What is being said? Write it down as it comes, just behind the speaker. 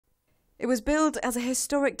It was billed as a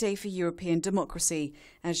historic day for European democracy,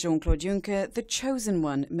 as Jean-Claude Juncker, the chosen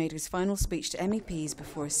one, made his final speech to MEPs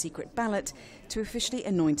before a secret ballot to officially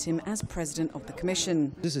anoint him as President of the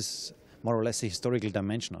Commission. This is more or less the historical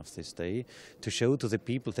dimension of this day, to show to the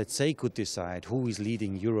people that they could decide who is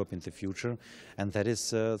leading Europe in the future, and that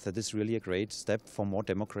is really a great step for more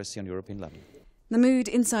democracy on European level. The mood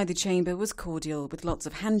inside the chamber was cordial, with lots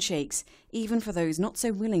of handshakes, even for those not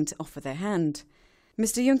so willing to offer their hand.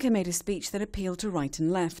 Mr. Juncker made a speech that appealed to right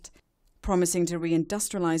and left, promising to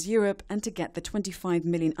reindustrialise Europe and to get the 25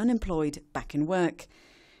 million unemployed back in work.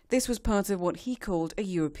 This was part of what he called a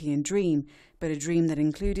European dream, but a dream that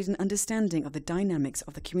included an understanding of the dynamics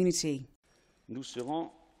of the community. Nous serons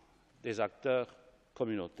des acteurs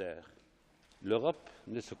communautaires. L'Europe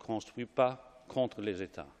ne se construit pas contre les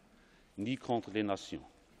États, ni contre les nations.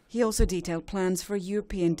 He also detailed plans for a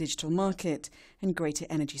European digital market and greater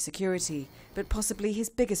energy security, but possibly his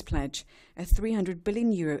biggest pledge, a €300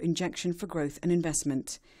 billion injection for growth and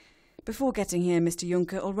investment. Before getting here, Mr.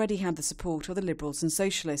 Juncker already had the support of the Liberals and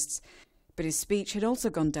Socialists, but his speech had also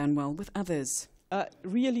gone down well with others.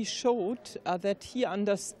 Really showed that he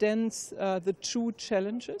understands the true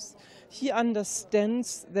challenges. He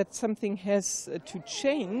understands that something has to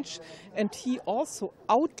change, and he also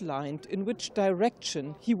outlined in which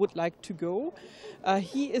direction he would like to go.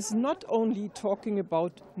 He is not only talking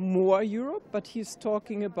about more Europe, but he's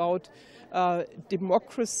talking about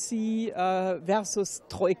democracy versus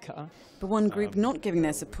troika. But one group not giving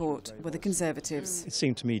their support were the Conservatives. It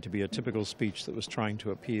seemed to me to be a typical speech that was trying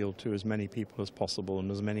to appeal to as many people as possible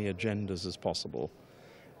and as many agendas as possible.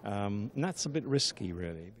 And that's a bit risky,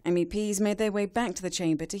 really. MEPs made their way back to the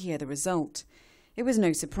chamber to hear the result. It was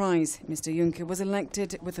no surprise. Mr. Juncker was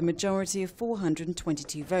elected with a majority of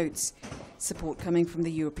 422 votes, support coming from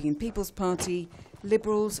the European People's Party,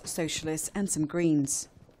 Liberals, Socialists and some Greens.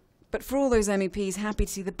 But for all those MEPs happy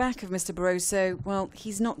to see the back of Mr. Barroso, well,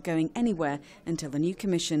 he's not going anywhere until the new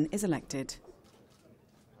Commission is elected.